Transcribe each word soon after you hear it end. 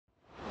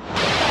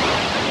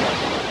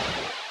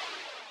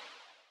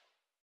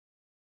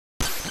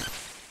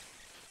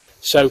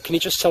So can you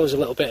just tell us a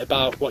little bit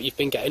about what you've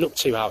been getting up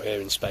to out here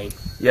in Spain?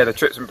 Yeah, the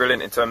trip's been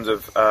brilliant in terms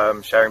of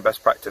sharing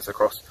best practice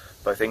across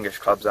both English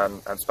clubs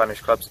and Spanish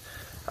clubs.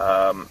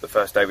 The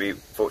first day we were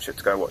fortunate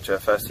to go watch a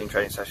first team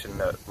training session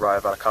at Rayo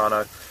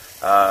Vallecano,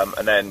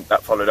 and then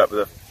that followed up with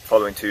the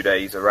following 2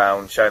 days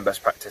around sharing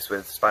best practice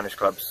with Spanish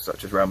clubs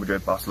such as Real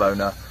Madrid,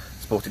 Barcelona,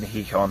 Sporting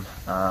Gijón,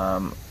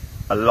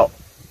 a lot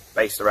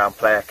based around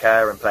player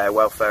care and player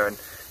welfare and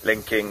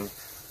linking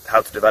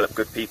how to develop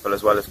good people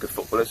as well as good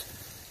footballers.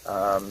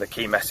 The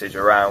key message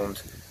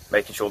around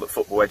making sure that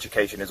football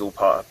education is all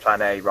part of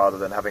plan A rather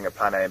than having a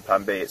plan A and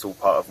plan B, it's all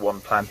part of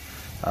one plan.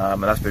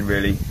 And that's been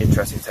really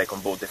interesting to take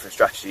on board different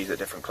strategies that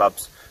different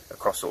clubs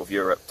across sort of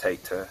Europe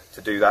take to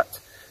do that.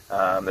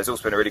 There's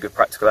also been a really good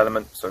practical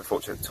element, so we're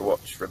fortunate to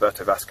watch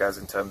Roberto Vázquez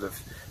in terms of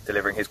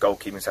delivering his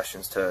goalkeeping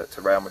sessions to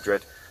Real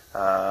Madrid,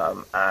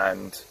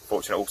 and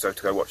fortunate also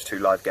to go watch 2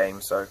 live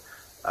games, so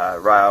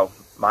Real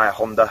Maya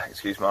Honda,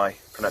 excuse my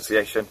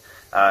pronunciation,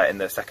 in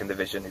the second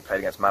division, who played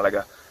against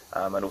Malaga,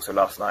 and also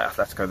last night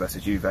Atletico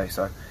versus Juve,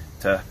 so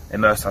to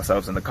immerse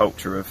ourselves in the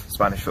culture of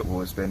Spanish football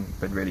has been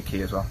really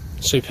key as well.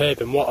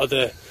 Superb. And what are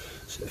the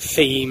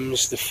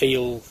themes, the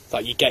feel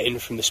that you're getting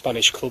from the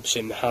Spanish clubs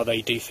in how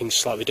they do things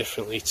slightly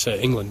differently to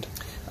England?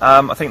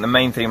 I think the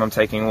main theme I'm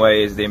taking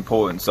away is the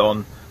importance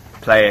on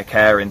player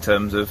care in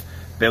terms of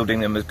building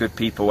them as good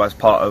people as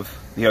part of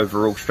the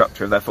overall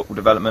structure of their football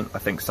development. I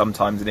think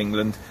sometimes in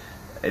England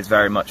it's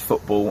very much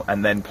football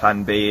and then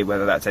plan B,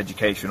 whether that's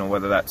education or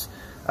whether that's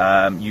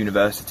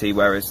university,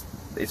 whereas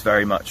it's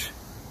very much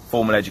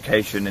formal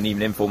education, and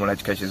even informal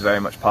education is very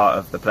much part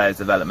of the player's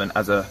development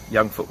as a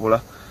young footballer.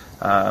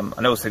 And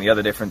I also think the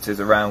other difference is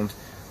around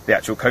the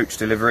actual coach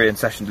delivery and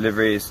session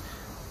delivery is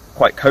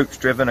quite coach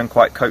driven and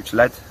quite coach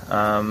led.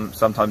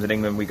 Sometimes in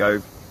England we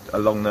go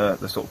along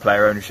the sort of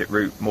player ownership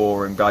route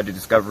more and guided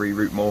discovery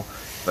route more,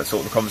 but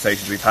sort of the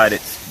conversations we've had,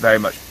 it's very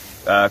much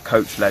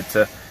coach led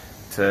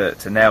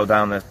to nail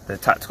down the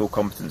tactical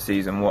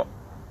competencies and what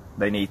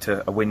they need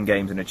to win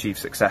games and achieve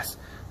success.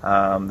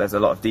 There's a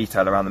lot of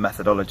detail around the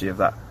methodology of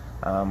that,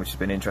 which has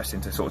been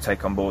interesting to sort of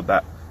take on board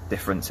that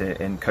difference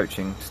in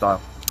coaching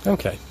style.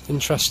 Okay,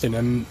 interesting.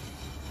 And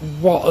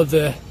what are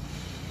the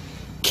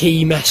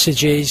key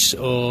messages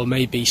or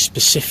maybe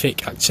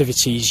specific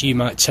activities you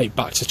might take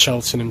back to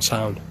Cheltenham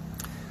town?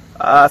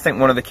 I think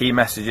one of the key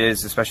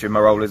messages, especially in my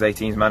role as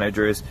 18s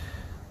manager, is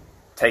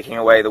taking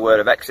away the word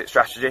of exit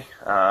strategy.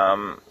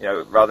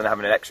 Rather than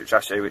having an exit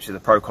strategy, which is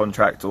a pro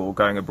contract or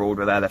going abroad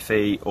with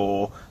LFE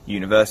or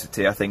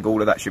university, I think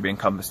all of that should be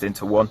encompassed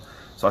into one.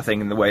 So I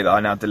think in the way that I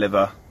now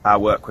deliver our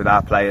work with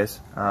our players,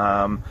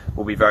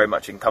 we'll be very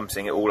much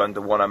encompassing it all under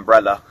one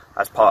umbrella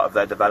as part of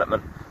their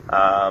development.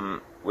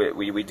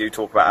 We do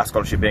talk about our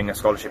scholarship being a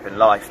scholarship in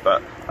life,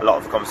 but a lot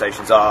of the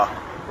conversations are,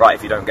 right,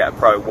 if you don't get a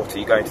pro, what are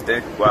you going to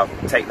do? Well,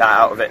 take that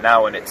out of it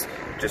now, and it's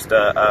just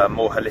a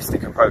more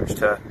holistic approach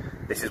to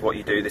this is what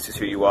you do, this is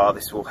who you are,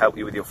 this will help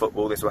you with your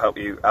football, this will help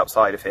you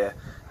outside of here,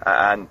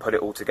 and put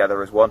it all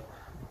together as one.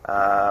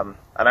 And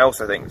I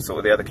also think sort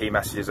of the other key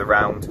messages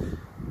around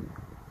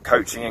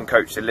coaching and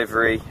coach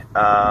delivery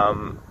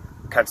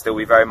can still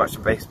be very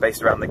much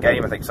based around the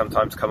game. I think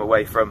sometimes come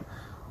away from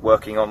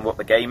working on what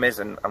the game is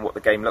and what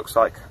the game looks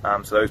like.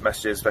 So those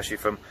messages, especially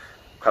from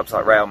clubs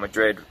like Real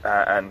Madrid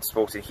and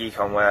Sporting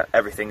Gijón, where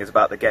everything is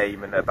about the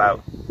game and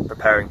about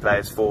preparing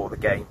players for the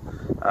game,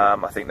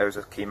 I think those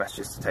are key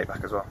messages to take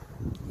back as well.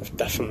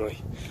 Definitely.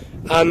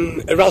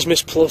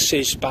 Erasmus Plus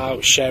is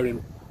about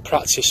sharing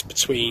practice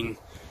between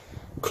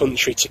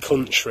country to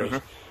country.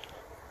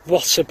 Mm-hmm.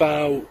 What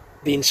about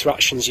the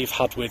interactions you've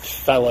had with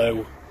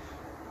fellow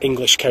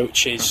English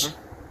coaches,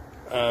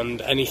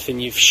 and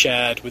anything you've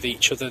shared with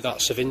each other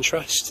that's of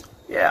interest?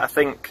 Yeah, I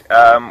think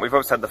we've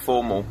always had the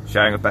formal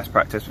sharing of best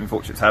practice. We've been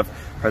fortunate to have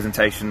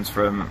presentations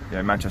from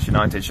Manchester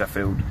United,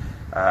 Sheffield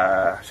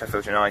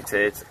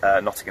United,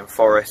 Nottingham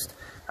Forest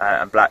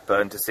and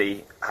Blackburn to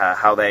see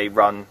how they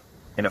run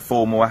in a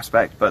formal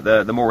aspect, but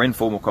the more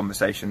informal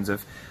conversations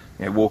of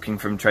walking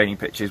from training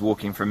pitches,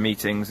 walking from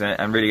meetings,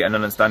 and really an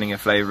understanding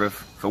and flavour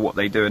for what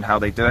they do and how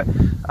they do it.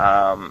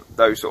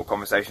 Those sort of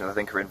conversations I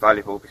think are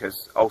invaluable,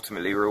 because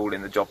ultimately we're all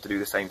in the job to do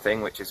the same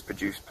thing, which is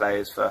produce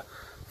players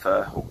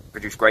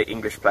produce great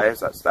English players.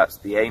 That's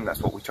the aim,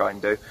 that's what we try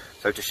and do.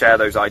 So to share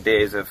those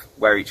ideas of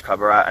where each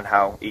club are at and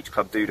how each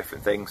club do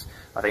different things,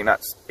 I think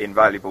that's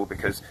invaluable,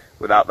 because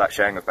without that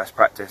sharing of best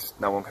practice,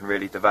 no one can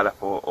really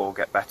develop or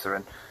get better.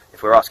 And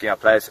if we're asking our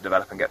players to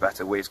develop and get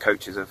better, we as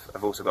coaches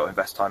have also got to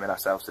invest time in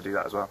ourselves to do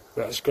that as well.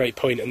 That's a great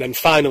point. And then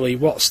finally,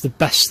 what's the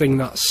best thing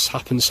that's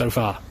happened so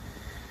far?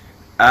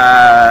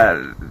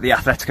 The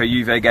Atletico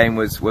Juve game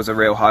was a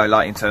real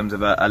highlight in terms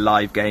of a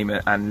live game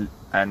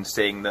and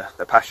seeing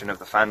the passion of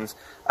the fans.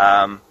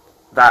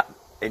 That,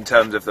 in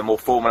terms of the more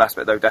formal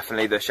aspect though,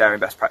 definitely the sharing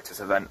best practice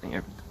event,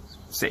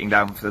 sitting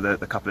down for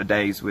the couple of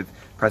days with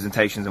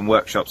presentations and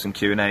workshops and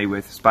Q&A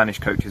with Spanish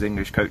coaches,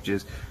 English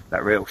coaches,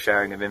 that real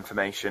sharing of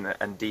information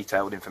and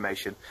detailed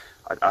information.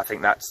 I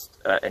think that's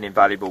an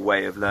invaluable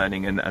way of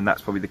learning, and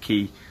that's probably the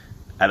key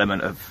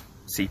element of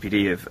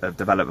CPD, of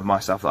development of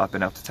myself, that I've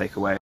been able to take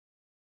away.